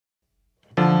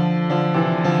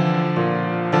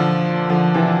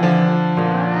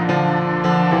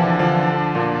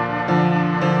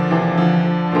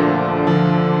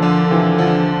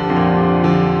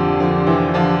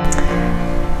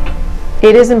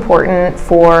It is important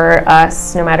for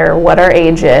us, no matter what our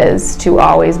age is, to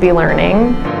always be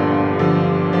learning.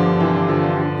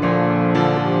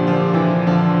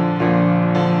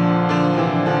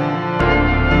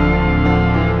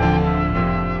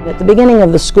 At the beginning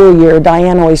of the school year,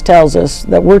 Diane always tells us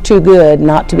that we're too good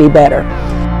not to be better.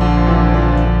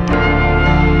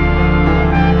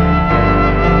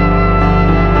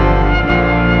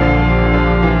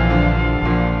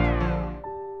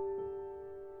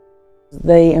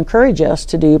 They encourage us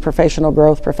to do professional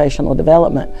growth, professional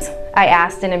development. I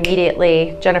asked and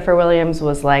immediately Jennifer Williams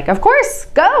was like, of course,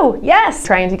 go, yes.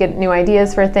 Trying to get new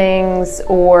ideas for things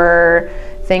or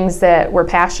things that we're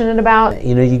passionate about.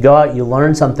 You know, you go out, you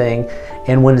learn something,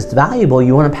 and when it's valuable,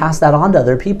 you want to pass that on to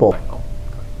other people.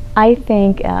 I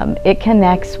think it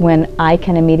connects when I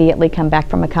can immediately come back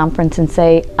from a conference and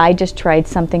say, I just tried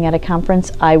something at a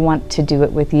conference, I want to do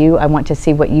it with you, I want to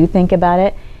see what you think about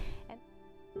it.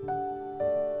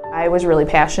 I was really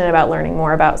passionate about learning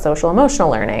more about social emotional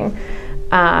learning,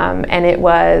 and it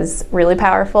was really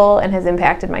powerful and has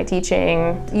impacted my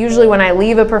teaching. Usually when I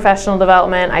leave a professional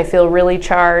development, I feel really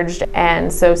charged,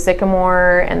 and so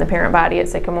Sycamore and the parent body at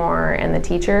Sycamore and the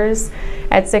teachers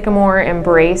at Sycamore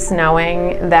embrace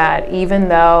knowing that even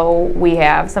though we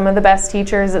have some of the best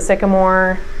teachers at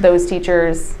Sycamore, those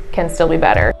teachers can still be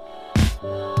better.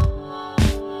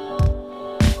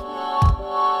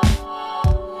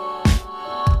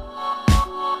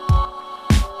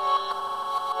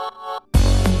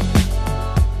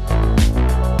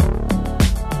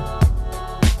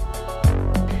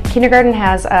 Kindergarten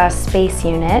has a space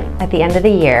unit at the end of the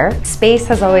year. Space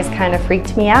has always kind of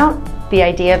freaked me out. The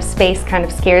idea of space kind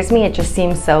of scares me. It just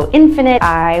seems so infinite.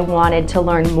 I wanted to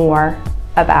learn more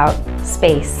about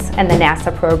space and the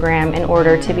NASA program in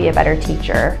order to be a better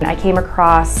teacher. I came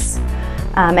across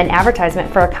an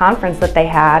advertisement for a conference that they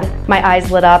had. My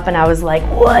eyes lit up and I was like,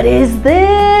 what is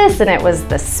this? And it was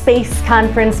the Space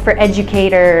Conference for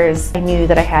Educators. I knew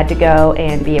that I had to go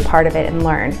and be a part of it and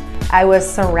learn. I was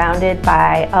surrounded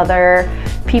by other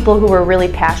people who were really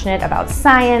passionate about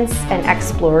science and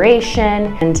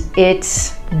exploration, and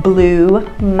it blew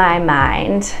my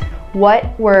mind.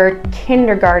 What were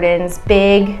kindergarten's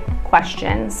big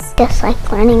questions? Just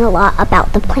like learning a lot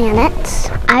about the planets.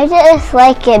 I just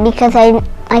like it because I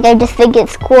just think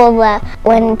it's cool that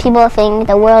when people think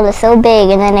the world is so big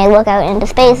and then they look out into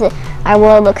space, our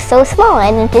world looks so small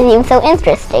and it just seems so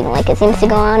interesting, like it seems to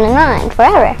go on and on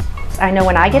forever. I know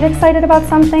when I get excited about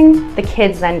something, the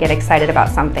kids then get excited about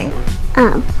something.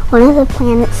 One of the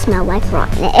planets smelled like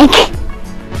rotten egg.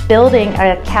 Building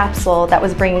a capsule that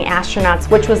was bringing astronauts,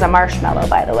 which was a marshmallow,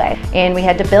 by the way. And we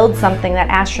had to build something that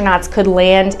astronauts could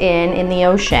land in the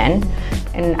ocean.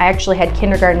 And I actually had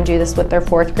kindergarten do this with their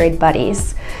 4th grade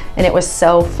buddies. And it was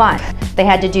so fun. They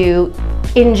had to do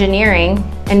engineering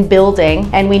and building,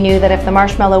 and we knew that if the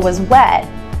marshmallow was wet,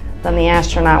 then the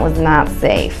astronaut was not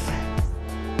safe.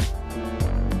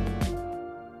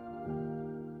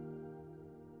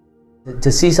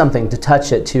 To see something, to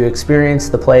touch it, to experience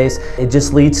the place, it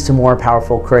just leads to more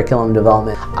powerful curriculum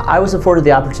development. I was afforded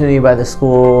the opportunity by the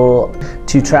school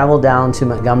to travel down to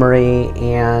Montgomery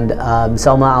and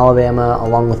Selma, Alabama,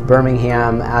 along with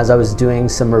Birmingham, as I was doing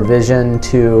some revision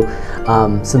to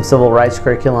some civil rights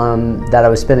curriculum that I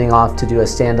was spinning off to do a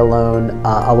standalone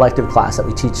elective class that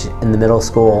we teach in the middle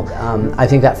school. I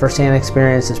think that firsthand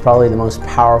experience is probably the most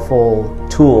powerful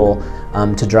tool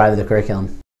to drive the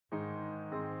curriculum.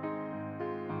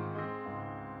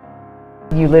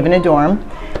 You live in a dorm,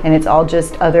 and it's all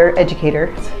just other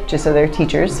educators, just other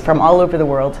teachers from all over the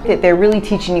world. They're really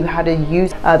teaching you how to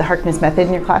use the Harkness method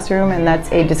in your classroom, and that's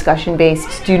a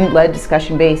discussion-based, student-led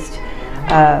discussion-based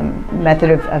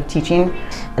method of teaching.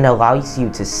 And allows you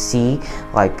to see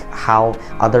like how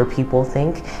other people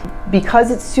think.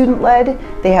 Because it's student-led,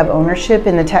 they have ownership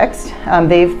in the text.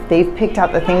 They've picked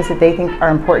out the things that they think are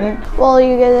important. Well,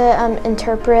 you get to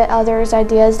interpret others'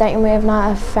 ideas that you may have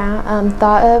not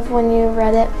thought of when you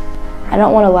read it. I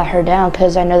don't want to let her down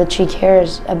because I know that she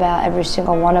cares about every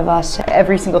single one of us.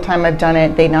 Every single time I've done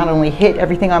it, they not only hit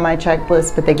everything on my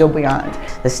checklist, but they go beyond.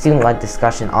 The student-led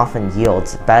discussion often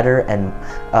yields better and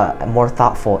more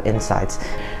thoughtful insights.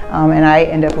 And I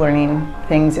end up learning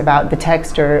things about the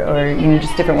text or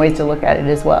just different ways to look at it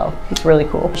as well. It's really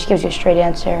cool. She gives you a straight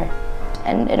answer,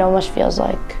 and it almost feels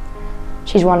like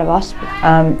she's one of us.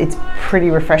 It's pretty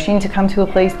refreshing to come to a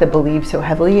place that believes so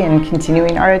heavily in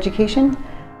continuing our education.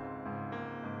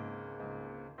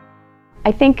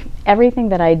 I think everything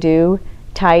that I do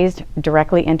ties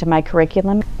directly into my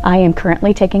curriculum. I am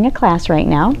currently taking a class right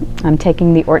now. I'm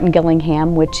taking the Orton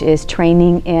Gillingham, which is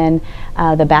training in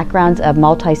the backgrounds of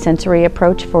multisensory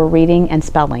approach for reading and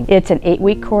spelling. It's an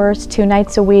 8-week course, 2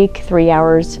 nights a week, 3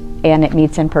 hours, and it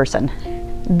meets in person.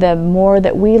 The more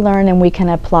that we learn and we can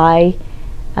apply,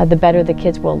 the better the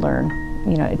kids will learn.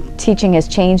 You know, teaching has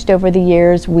changed over the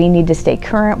years. We need to stay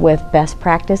current with best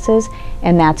practices,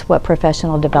 and that's what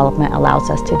professional development allows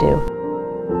us to do.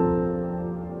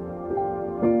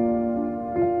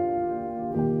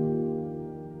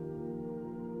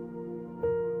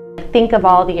 Think of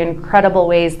all the incredible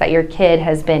ways that your kid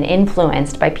has been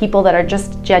influenced by people that are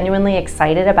just genuinely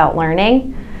excited about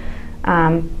learning.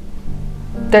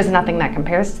 There's nothing that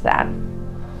compares to that.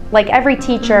 Like every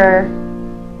teacher,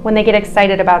 when they get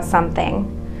excited about something,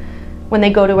 when they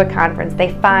go to a conference,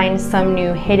 they find some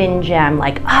new hidden gem,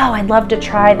 like, oh, I'd love to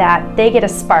try that. They get a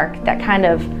spark that kind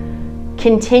of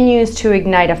continues to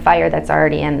ignite a fire that's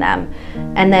already in them.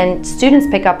 And then students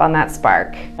pick up on that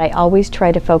spark. I always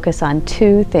try to focus on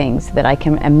 2 things that I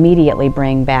can immediately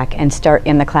bring back and start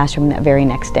in the classroom that very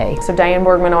next day. So Diane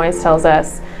Borgman always tells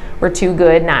us we're too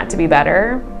good not to be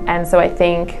better. And so I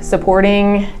think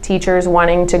supporting teachers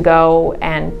wanting to go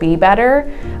and be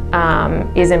better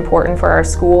is important for our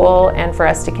school and for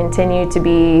us to continue to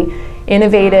be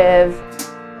innovative.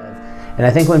 And I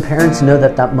think when parents know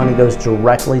that that money goes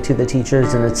directly to the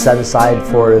teachers and it's set aside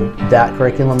for that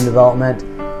curriculum development,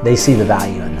 they see the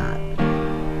value in that.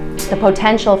 The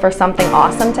potential for something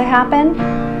awesome to happen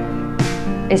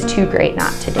is too great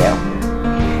not to do.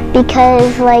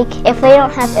 Because, like, if they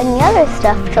don't have any other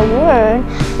stuff to learn,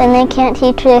 then they can't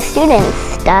teach their students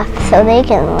stuff so they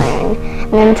can learn.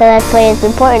 And then so that's why it's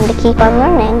important to keep on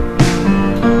learning.